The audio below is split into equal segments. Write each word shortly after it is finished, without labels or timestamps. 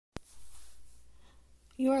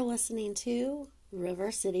You're listening to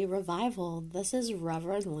River City Revival. This is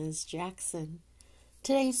Reverend Liz Jackson.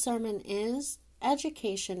 Today's sermon is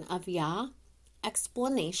Education of Yah,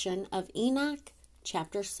 Explanation of Enoch,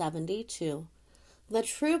 Chapter 72, The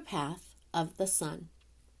True Path of the Sun.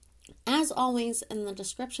 As always, in the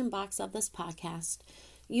description box of this podcast,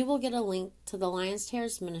 you will get a link to the Lions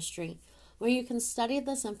Tears Ministry, where you can study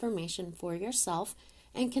this information for yourself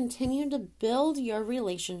and continue to build your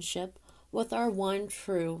relationship with our one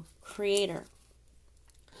true Creator.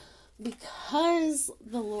 Because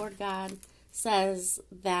the Lord God says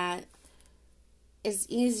that it's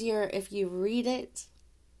easier if you read it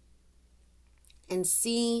and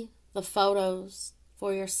see the photos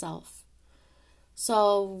for yourself.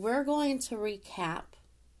 So we're going to recap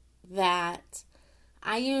that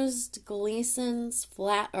I used Gleason's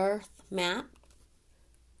Flat Earth map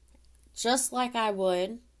just like I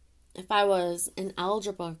would if I was in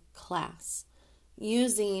algebra class,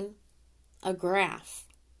 using a graph,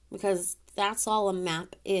 because that's all a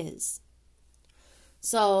map is.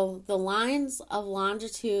 So the lines of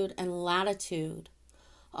longitude and latitude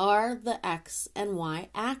are the X and Y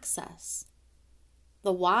axis.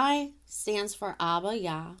 The Y stands for Abba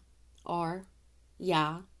Yah, or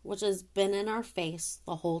Yah, which has been in our face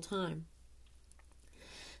the whole time.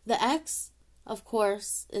 The X, of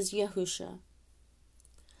course, is Yahusha.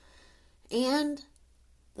 And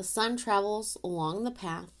the sun travels along the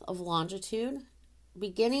path of longitude,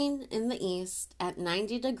 beginning in the east at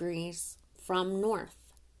 90 degrees from north.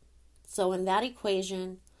 So in that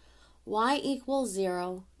equation, y equals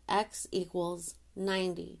 0, x equals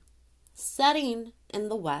 90. Setting in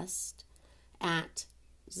the west at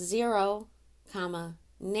 0,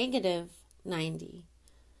 negative 90,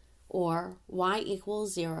 or y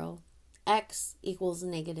equals 0, x equals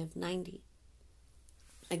negative 90.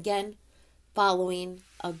 Again, following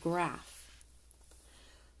a graph.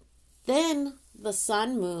 Then the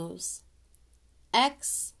sun moves.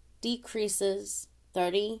 X decreases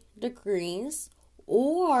 30 degrees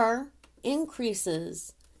or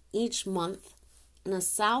increases each month in a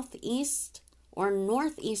southeast or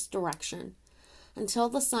northeast direction until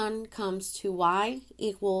the sun comes to y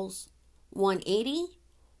equals 180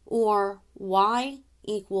 or y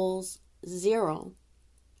equals 0,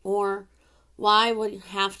 or y would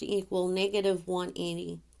have to equal negative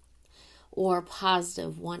 180 or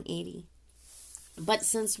positive 180. But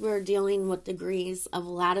since we're dealing with degrees of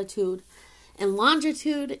latitude and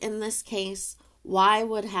longitude, in this case, y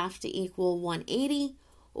would have to equal 180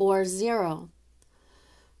 or 0.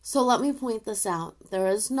 So let me point this out. There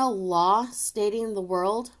is no law stating the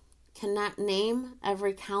world cannot name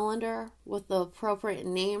every calendar with the appropriate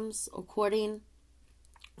names according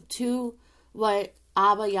to what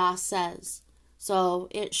Abba Yah says. So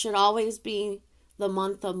it should always be the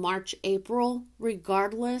month of March, April,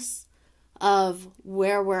 regardless of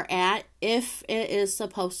where we're at, if it is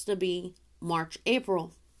supposed to be March,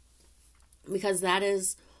 April. Because that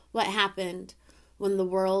is what happened when the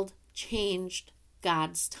world changed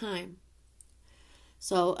God's time.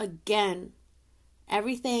 So again,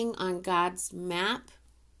 everything on God's map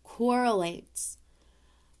correlates.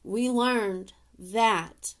 We learned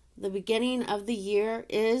that the beginning of the year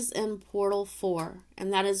is in Portal 4,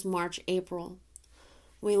 and that is March, April.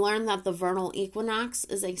 We learned that the vernal equinox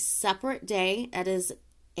is a separate day. It is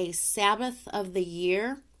a Sabbath of the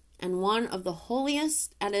year and one of the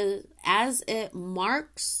holiest, as it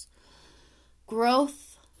marks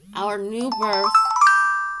growth, our new birth,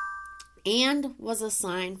 and was a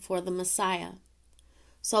sign for the Messiah.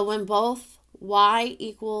 So when both y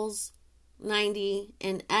equals 90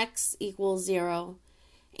 and x equals 0,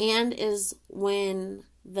 and is when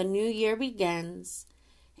the new year begins,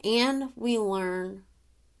 and we learn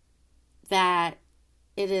that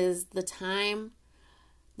it is the time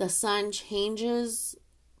the sun changes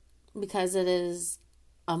because it is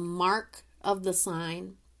a mark of the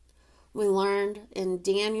sign. We learned in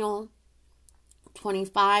Daniel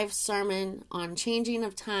 25 sermon on changing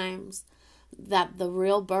of times that the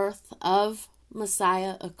real birth of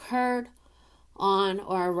Messiah occurred on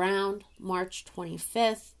or around March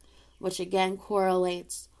 25th, which again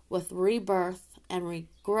correlates with rebirth and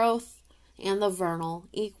regrowth and the vernal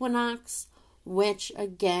equinox, which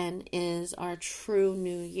again is our true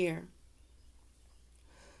new year.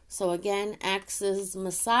 So again, X is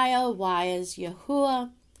Messiah, Y is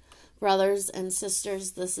Yahuwah. Brothers and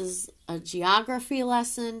sisters, this is a geography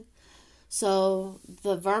lesson. So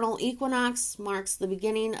the vernal equinox marks the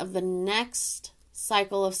beginning of the next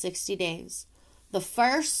cycle of 60 days. The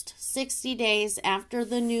first 60 days after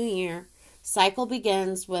the new year cycle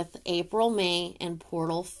begins with April, May, and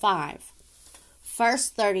Portal 5.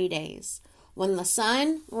 First 30 days When the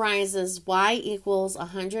sun rises, y equals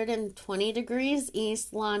 120 degrees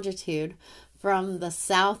east longitude from the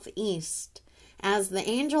southeast. As the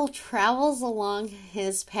angel travels along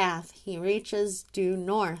his path, he reaches due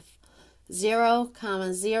north, 0,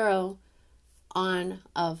 0 on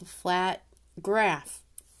a flat graph.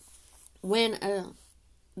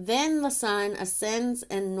 Then the sun ascends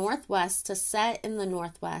in northwest to set in the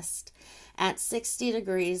northwest at 60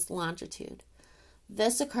 degrees longitude.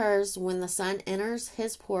 This occurs when the sun enters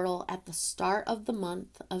his portal at the start of the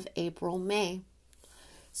month of April-May.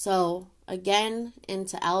 So, again,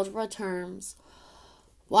 into algebra terms,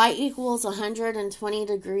 y equals 120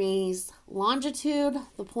 degrees longitude,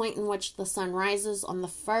 the point in which the sun rises on the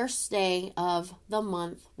first day of the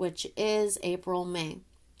month, which is April-May.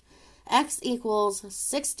 X equals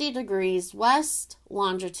 60 degrees west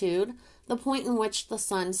longitude, the point in which the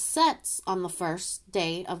sun sets on the first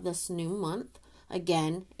day of this new month,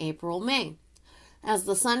 again, April-May. As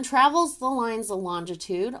the sun travels, the lines of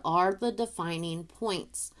longitude are the defining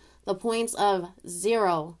points. The points of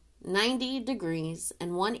 0, 90 degrees,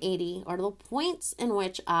 and 180 are the points in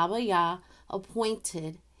which Abba Yah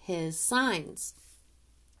appointed his signs.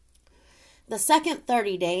 The second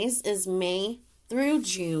 30 days is May through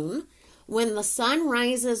June. When the sun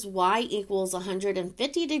rises, y equals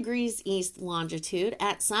 150 degrees east longitude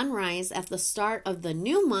at sunrise at the start of the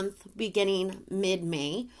new month beginning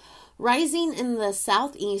mid-May, rising in the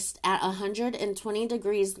southeast at 120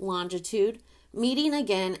 degrees longitude, meeting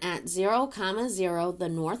again at 0, 0, the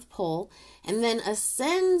North Pole, and then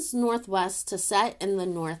ascends northwest to set in the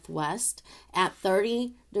northwest at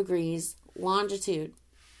 30 degrees longitude.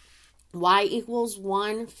 Y equals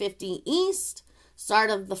 150 east, start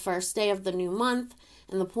of the first day of the new month,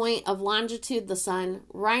 and the point of longitude the sun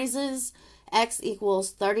rises. X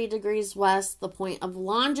equals 30 degrees west, the point of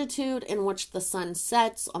longitude in which the sun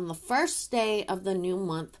sets on the first day of the new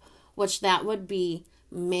month, which that would be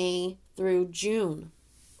May through June.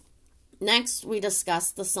 Next, we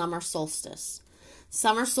discuss the summer solstice.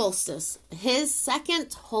 Summer solstice, his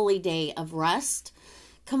second holy day of rest,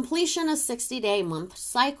 completion of 60-day month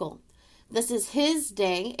cycle. This is his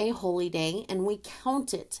day, a holy day, and we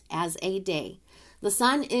count it as a day. The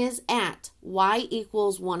sun is at y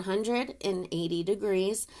equals 180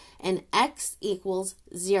 degrees and x equals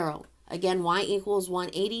 0. Again, y equals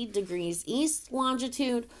 180 degrees east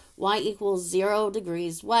longitude, y equals 0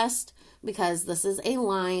 degrees west, because this is a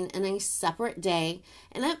line and a separate day,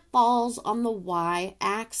 and it falls on the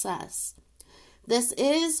y-axis. This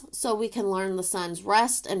is so we can learn the sun's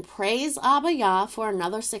rest and praise Abba Yah for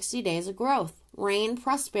another 60 days of growth, rain,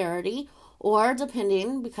 prosperity, or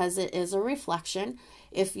depending, because it is a reflection,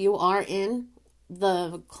 if you are in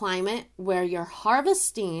the climate where you're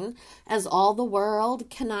harvesting, as all the world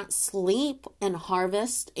cannot sleep and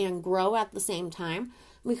harvest and grow at the same time,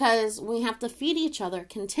 because we have to feed each other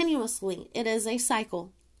continuously. It is a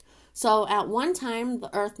cycle. So at one time,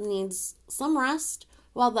 the earth needs some rest,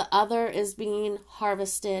 while the other is being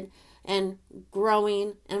harvested and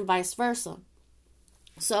growing, and vice versa.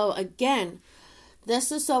 So again,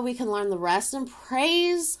 this is so we can learn the rest and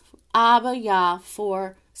praise Abba Yah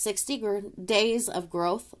for 60 days of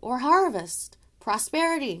growth or harvest,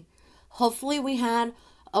 prosperity. Hopefully we had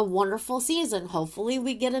a wonderful season. Hopefully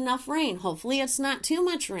we get enough rain. Hopefully it's not too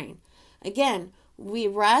much rain. Again, we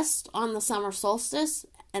rest on the summer solstice,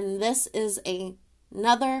 and this is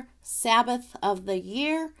another Sabbath of the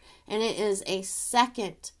year, and it is a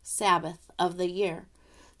second Sabbath of the year.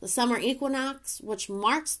 The summer equinox, which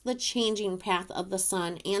marks the changing path of the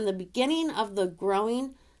sun and the beginning of the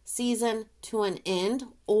growing season to an end,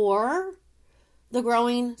 or the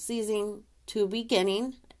growing season to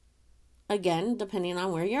beginning, again, depending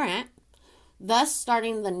on where you're at, thus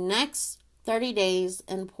starting the next 30 days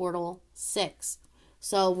in portal 6.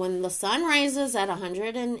 So when the sun rises at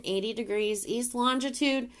 180 degrees east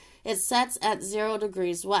longitude, it sets at 0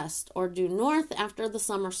 degrees west, or due north after the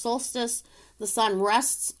summer solstice. The sun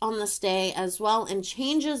rests on this day as well and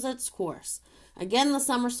changes its course. Again, the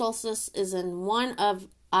summer solstice is in one of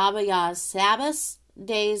Abba Yah's Sabbath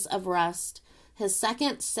days of rest, his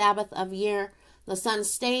second Sabbath of year. The sun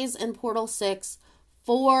stays in portal 6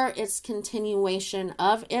 for its continuation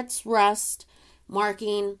of its rest,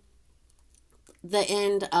 marking the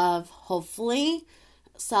end of, hopefully,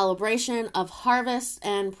 celebration of harvest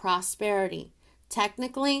and prosperity.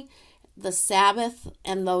 Technically, the Sabbath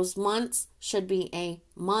and those months should be a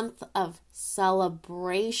month of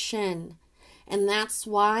celebration. And that's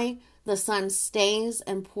why the sun stays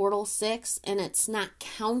in portal 6 and it's not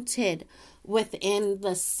counted within the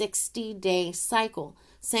 60-day cycle.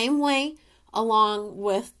 Same way along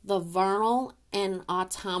with the vernal and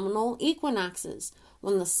autumnal equinoxes.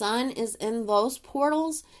 When the sun is in those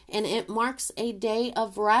portals and it marks a day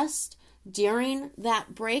of rest, during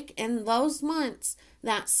that break in those months,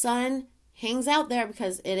 that sun hangs out there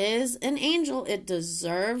because it is an angel. It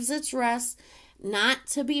deserves its rest, not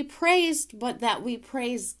to be praised, but that we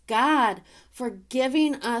praise God for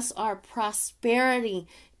giving us our prosperity,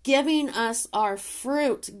 giving us our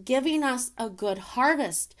fruit, giving us a good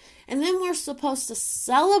harvest. And then we're supposed to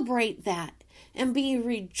celebrate that and be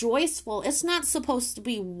rejoiceful. It's not supposed to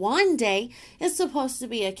be one day. It's supposed to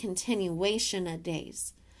be a continuation of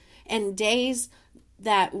days. And days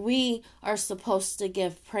that we are supposed to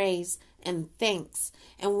give praise and thanks.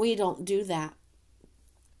 And we don't do that.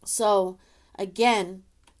 So, again,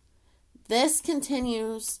 this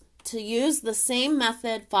continues to use the same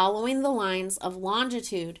method following the lines of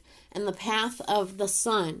longitude and the path of the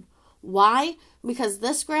sun. Why? Because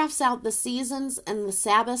this graphs out the seasons and the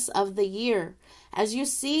Sabbaths of the year. As you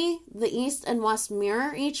see, the east and west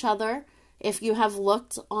mirror each other if you have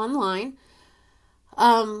looked online.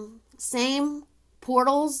 Same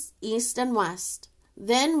portals, east and west.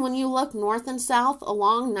 Then when you look north and south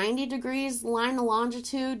along 90 degrees line of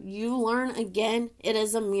longitude, you learn again it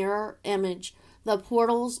is a mirror image. The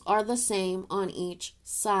portals are the same on each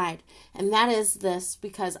side. And that is this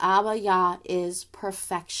because Abba Yah is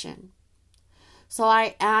perfection. So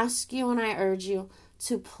I ask you and I urge you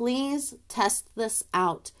to please test this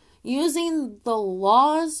out using the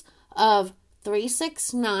laws of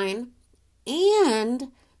 369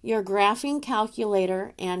 and your graphing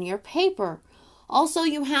calculator and your paper. Also,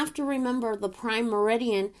 you have to remember the prime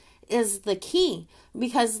meridian is the key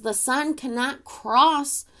because the sun cannot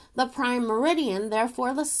cross the prime meridian.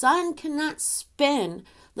 Therefore, the sun cannot spin.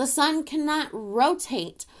 The sun cannot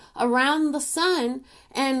rotate around the sun,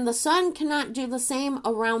 and the sun cannot do the same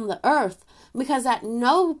around the earth because at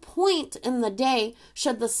no point in the day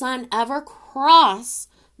should the sun ever cross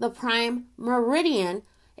the prime meridian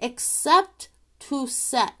except to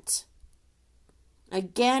set.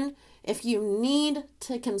 Again, if you need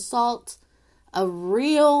to consult a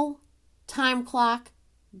real time clock,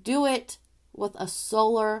 do it with a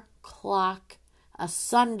solar clock, a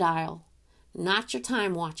sundial, not your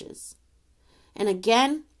time watches. And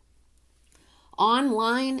again,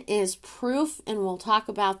 online is proof, and we'll talk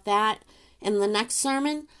about that in the next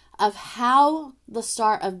sermon, of how the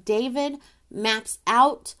Star of David maps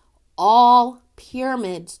out all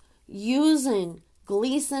pyramids using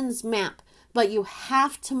Gleason's map. But you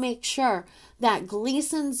have to make sure that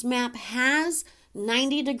Gleason's map has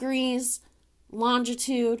 90 degrees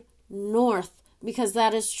longitude north, because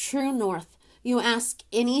that is true north. You ask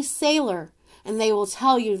any sailor and they will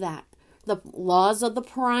tell you that. The laws of the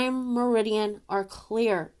prime meridian are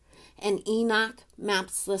clear, and Enoch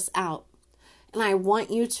maps this out. And I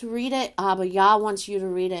want you to read it. Abba Yah wants you to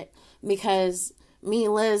read it, because me,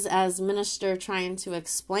 Liz, as minister, trying to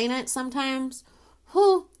explain it sometimes,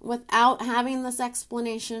 without having this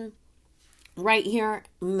explanation right here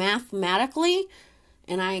mathematically,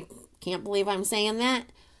 and I can't believe I'm saying that,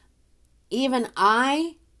 even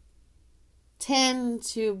I tend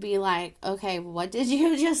to be like, okay, what did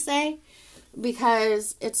you just say?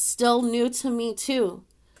 Because it's still new to me too.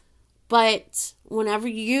 But whenever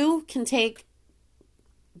you can take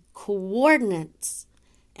coordinates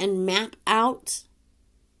and map out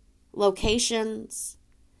locations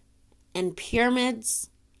and pyramids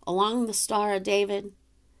along the Star of David,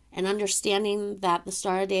 and understanding that the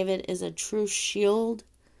Star of David is a true shield,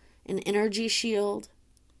 an energy shield,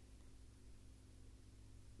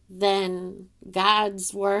 then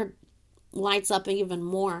God's word lights up even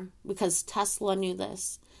more, because Tesla knew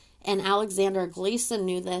this and Alexander Gleason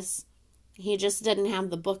knew this. He just didn't have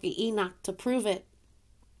the book of Enoch to prove it.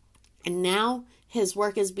 And now his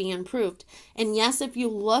work is being proved. And yes, if you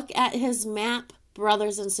look at his map,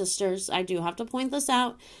 brothers and sisters, I do have to point this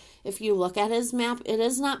out. If you look at his map, it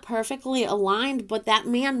is not perfectly aligned, but that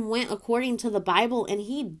man went according to the Bible, and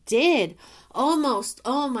he did almost,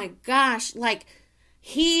 oh my gosh, like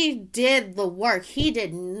he did the work. He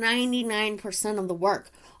did 99% of the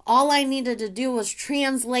work. All I needed to do was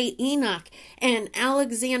translate Enoch, and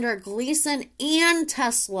Alexander Gleason and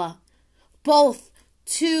Tesla, both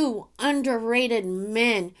two underrated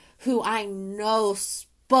men who I know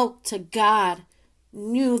spoke to God,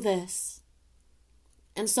 knew this.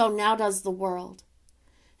 And so now does the world.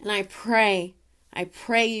 And I pray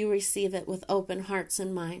you receive it with open hearts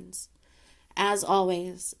and minds. As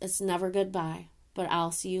always, it's never goodbye, but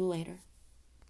I'll see you later.